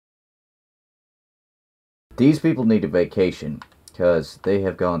These people need a vacation, because they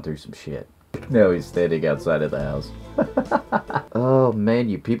have gone through some shit. Now he's standing outside of the house. Oh man,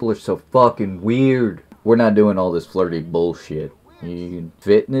 you people are so fucking weird. We're not doing all this flirty bullshit.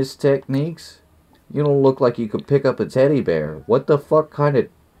 Fitness techniques? You don't look like you could pick up a teddy bear. What the fuck kind of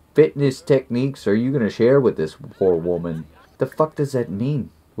fitness techniques are you gonna share with this poor woman? The fuck does that mean?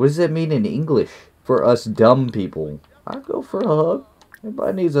 What does that mean in English? For us dumb people. I'll go for a hug.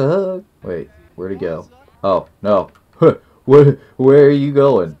 Everybody needs a hug. Wait, where'd he go? Oh, no. Where are you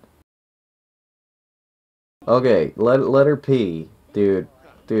going? Okay, let her pee. Dude,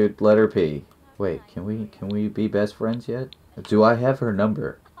 let her pee. Wait, can we be best friends yet? Do I have her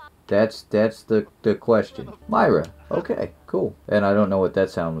number? That's the question. Myra. Okay, cool. And I don't know what that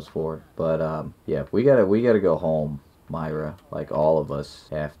sound was for, but yeah, we gotta go home, Myra. Like all of us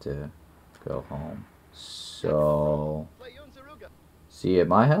have to go home. So, see you at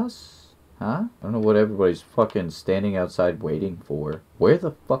my house? Huh? I don't know what everybody's fucking standing outside waiting for. Where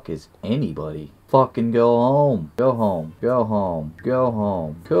the fuck is anybody? Fucking go home. Go home. Go home. Go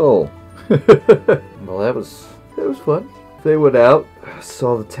home. Cool. Well, that was fun. They went out,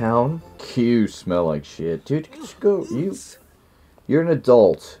 saw the town. You smell like shit. Dude, just go. You're an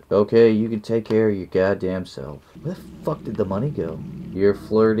adult, okay? You can take care of your goddamn self. Where the fuck did the money go? You're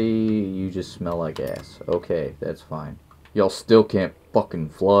flirty, you just smell like ass. Okay, that's fine. Y'all still can't fucking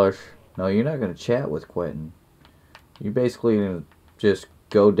flush. No, you're not gonna chat with Quentin. You're basically gonna just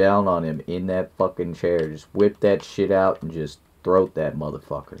go down on him in that fucking chair. Just whip that shit out and just throat that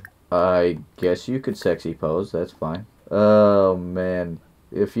motherfucker. I guess you could sexy pose, that's fine. Oh, man.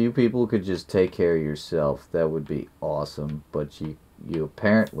 If you people could just take care of yourself, that would be awesome. But you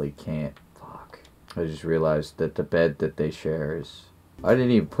apparently can't. Fuck. I just realized that the bed that they share is... I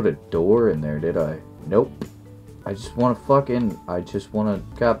didn't even put a door in there, did I? Nope. I just want to copy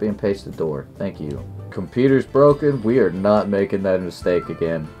and paste the door. Thank you. Computer's broken. We are not making that mistake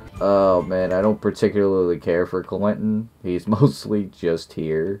again. Oh man, I don't particularly care for Clinton. He's mostly just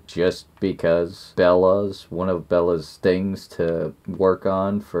here just because one of Bella's things to work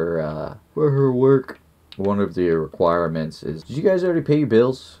on for her work. One of the requirements is, did you guys already pay your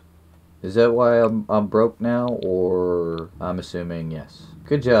bills? Is that why I'm broke now, or I'm assuming yes.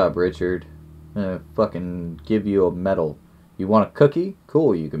 Good job, Richard. I'm gonna fucking give you a medal. You want a cookie?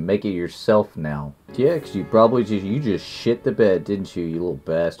 Cool, you can make it yourself now. Yeah, because you just shit the bed, didn't you, you little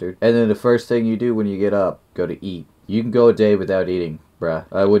bastard? And then the first thing you do when you get up, go to eat. You can go a day without eating, bruh.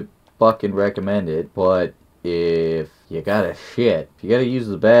 I would fucking recommend it, but if you gotta shit, if you gotta use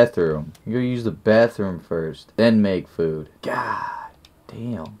the bathroom, you gotta use the bathroom first, then make food. God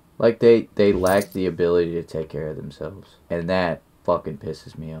damn. Like, they lack the ability to take care of themselves. And that fucking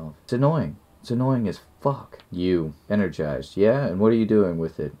pisses me off. It's annoying. It's annoying as fuck. You. Energized. Yeah, and what are you doing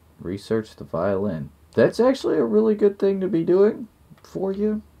with it? Research the violin. That's actually a really good thing to be doing for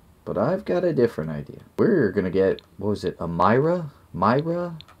you. But I've got a different idea. We're gonna get, what was it, a Myra?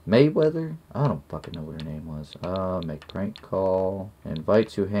 Mayweather? I don't fucking know what her name was. Make prank call. Invite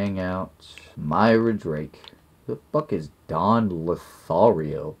to hang out. Myra Drake. Who the fuck is Don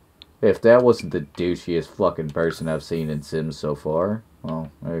Lothario? If that wasn't the douchiest fucking person I've seen in Sims so far.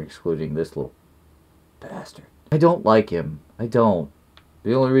 Well, excluding this little bastard. I don't like him. I don't.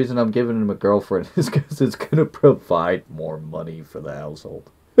 The only reason I'm giving him a girlfriend is because it's gonna provide more money for the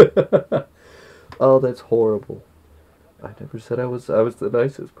household. Oh, that's horrible. I never said I was the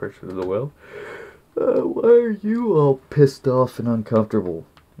nicest person in the world. Why are you all pissed off and uncomfortable?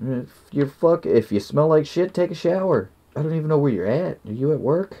 If you smell like shit, take a shower. I don't even know where you're at. Are you at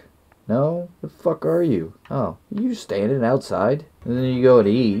work? No? The fuck are you? Oh, you standing outside? And then you go and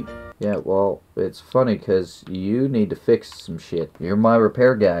eat. Yeah, well, it's funny because you need to fix some shit. You're my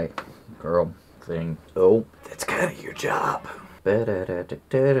repair guy. Girl thing. Oh, that's kind of your job.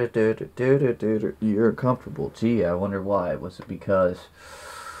 You're uncomfortable. Gee, I wonder why. Was it because...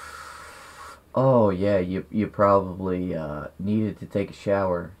 Oh, yeah, you probably needed to take a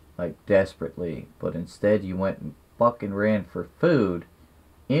shower, like, desperately. But instead you went and fucking ran for food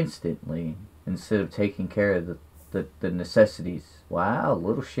instantly instead of taking care of the necessities. Wow,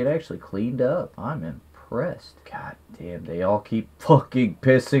 little shit actually cleaned up. I'm impressed. God damn, they all keep fucking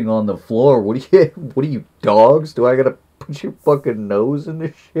pissing on the floor. What are you dogs? Do I gotta put your fucking nose in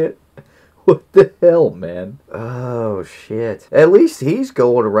this shit? What the hell, man? Oh, shit. At least he's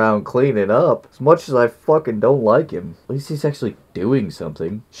going around cleaning up. As much as I fucking don't like him. At least he's actually doing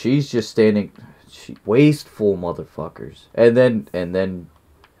something. She's just standing... wasteful motherfuckers. And then...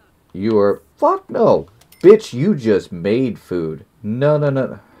 You are... Fuck no. Bitch, you just made food.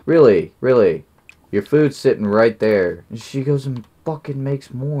 No. Really? Your food's sitting right there. And she goes and fucking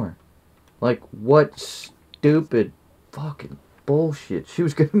makes more. Like, what stupid fucking bullshit. She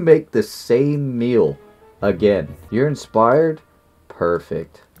was gonna make the same meal again. You're inspired?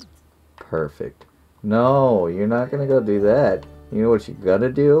 Perfect. Perfect. No, you're not gonna go do that. You know what you're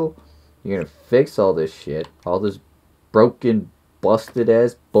gonna do? You're gonna fix all this shit. All this broken, busted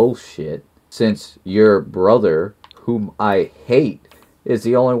ass bullshit. Since your brother, whom I hate, is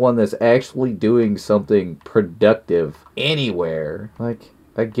the only one that's actually doing something productive anywhere. Like,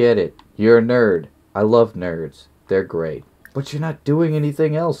 I get it. You're a nerd. I love nerds. They're great. But you're not doing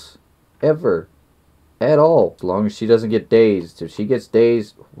anything else. Ever. At all. As long as she doesn't get dazed. If she gets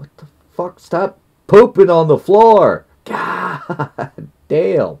dazed, what the fuck? Stop pooping on the floor. God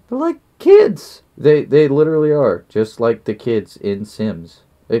damn. They're like kids. They literally are. Just like the kids in Sims.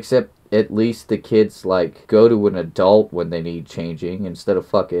 Except at least the kids like go to an adult when they need changing instead of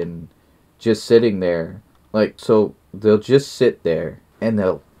fucking just sitting there. Like, so they'll just sit there and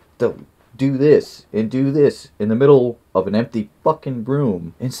they'll do this and do this in the middle of an empty fucking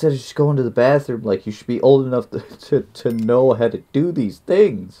room instead of just going to the bathroom. Like, you should be old enough to know how to do these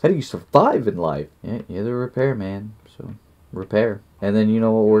things. How do you survive in life? Yeah, you're the repairman, so repair. And then you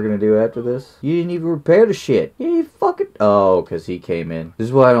know what we're gonna do after this? You didn't even repair the shit. You didn't fucking... Oh, because he came in. This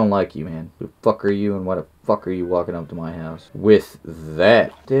is why I don't like you, man. Who the fuck are you and why the fuck are you walking up to my house? With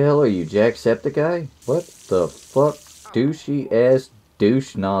that. The hell are you, Jacksepticeye? What the fuck? Douchey ass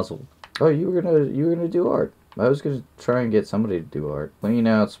douche nozzle. Oh, you were gonna do art. I was gonna try and get somebody to do art. Clean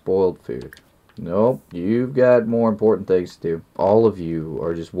out spoiled food. Nope, you've got more important things to do. All of you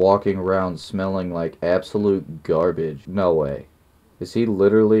are just walking around smelling like absolute garbage. No way. Is he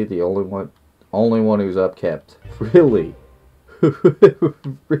literally the only one who's upkept? Really?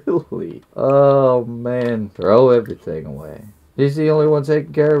 Really? Oh man, throw everything away. He's the only one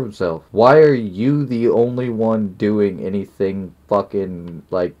taking care of himself. Why are you the only one doing anything fucking,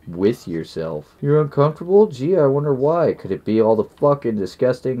 like, with yourself? You're uncomfortable? Gee, I wonder why. Could it be all the fucking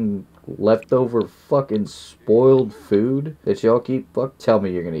disgusting leftover fucking spoiled food that y'all keep? Fuck, tell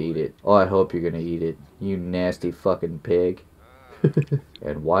me you're gonna eat it. Oh, I hope you're gonna eat it. You nasty fucking pig.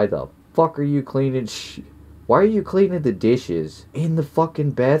 And why the fuck are you cleaning Why are you cleaning the dishes in the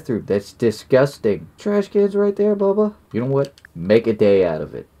fucking bathroom? That's disgusting. Trash can's right there, Bubba. You know what? Make a day out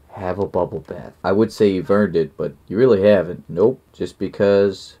of it. Have a bubble bath. I would say you've earned it, but you really haven't. Nope. Just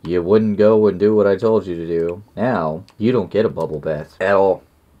because you wouldn't go and do what I told you to do. Now, you don't get a bubble bath at all.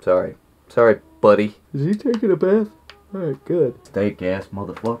 Sorry. Sorry, buddy. Is he taking a bath? Alright, good. Steak ass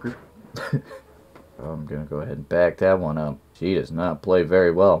motherfucker. I'm gonna go ahead and back that one up. She does not play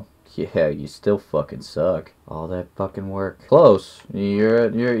very well. Yeah, you still fucking suck. All that fucking work. Close.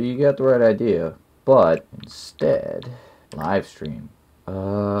 You got the right idea. But instead, Livestream.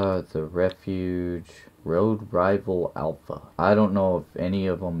 The Refuge Road Rival Alpha. I don't know if any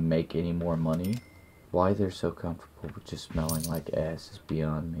of them make any more money. Why they're so comfortable with just smelling like ass is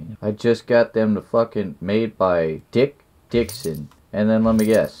beyond me. I just got them to fucking made by Dick Dixon. And then let me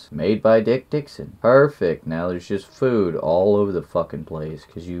guess, made by Dick Dixon. Perfect. Now there's just food all over the fucking place.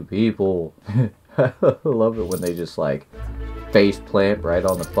 Because you people, I love it when they just like face plant right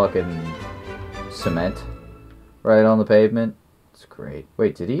on the fucking cement. Right on the pavement. It's great.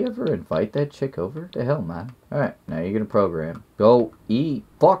 Wait, did he ever invite that chick over? The hell, man. Alright, now you're gonna program. Go eat.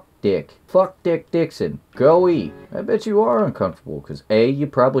 Fuck Dick. Fuck Dick Dixon. Go eat. I bet you are uncomfortable. Because A, you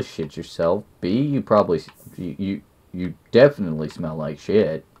probably shit yourself. B, you probably... You definitely smell like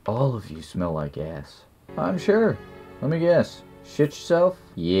shit. All of you smell like ass. I'm sure. Let me guess. Shit yourself?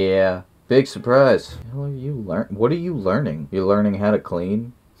 Yeah. Big surprise. What are you learning? You learning how to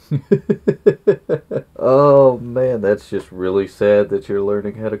clean? Oh man, that's just really sad that you're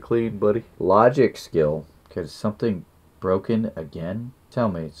learning how to clean, buddy. Logic skill. Okay, is something broken again? Tell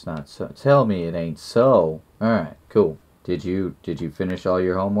me it's not so. Tell me it ain't so. Alright, cool. Did you finish all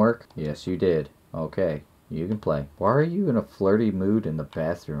your homework? Yes, you did. Okay. You can play. Why are you in a flirty mood in the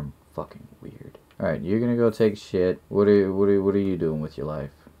bathroom? Fucking weird. Alright, you're gonna go take shit. What are you doing with your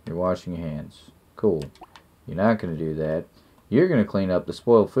life? You're washing your hands. Cool. You're not gonna do that. You're gonna clean up the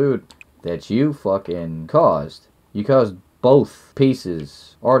spoiled food that you fucking caused. You caused both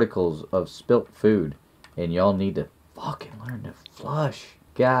articles of spilt food. And y'all need to fucking learn to flush.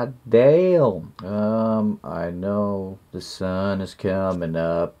 God damn. I know the sun is coming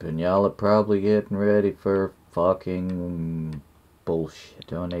up and y'all are probably getting ready for fucking bullshit.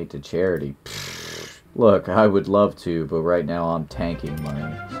 Donate to charity. Pfft. Look, I would love to, but right now I'm tanking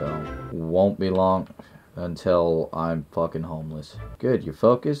money, so won't be long until I'm fucking homeless. Good, you're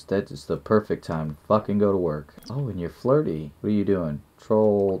focused? That is the perfect time to fucking go to work. Oh, and you're flirty. What are you doing?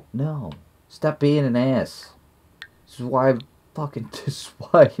 Troll. No. Stop being an ass. This is why I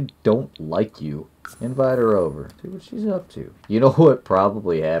don't like you. Invite her over. See what she's up to. You know what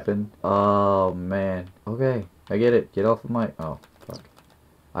probably happened? Oh, man. Okay, I get it. Get off of my... Oh, fuck.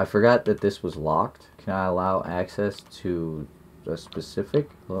 I forgot that this was locked. Can I allow access to a specific...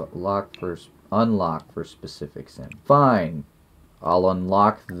 Unlock for specific sim. Fine. I'll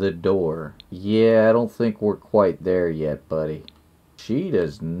unlock the door. Yeah, I don't think we're quite there yet, buddy. She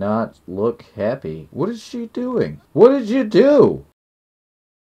does not look happy. What is she doing? What did you do?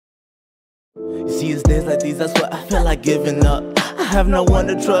 You see, it's days like these, that's why I feel like giving up. I have no one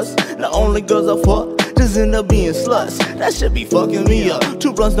to trust. The only girls I fuck just end up being sluts. That shit be fucking me up.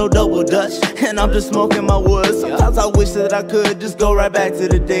 2 blunts, no double dutch, and I'm just smoking my wood. Sometimes I wish that I could just go right back to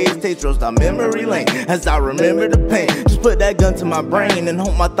the days. Taste roast down memory lane as I remember the pain. Just put that gun to my brain and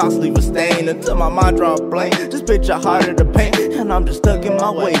hope my thoughts leave a stain until my mind draw a blank. Just picture harder to paint, and I'm just stuck in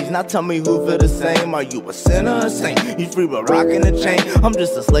my ways. Now tell me who feel the same. Are you a sinner or a saint? You free but rocking the chain. I'm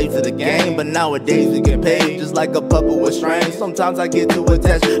just a slave to the game, but nowadays we get paid just like a puppet with strings. Sometimes I get too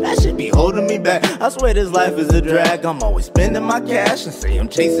attached, that shit be holding me back. I swear this life is a drag. I'm always spending my cash and say I'm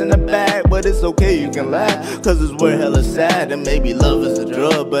chasing the bag, but it's okay, you can laugh, cause it's where hell is sad. And maybe love is a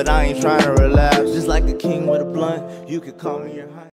drug, but I ain't trying to relapse. Just like a king with a blunt, you could call me your high.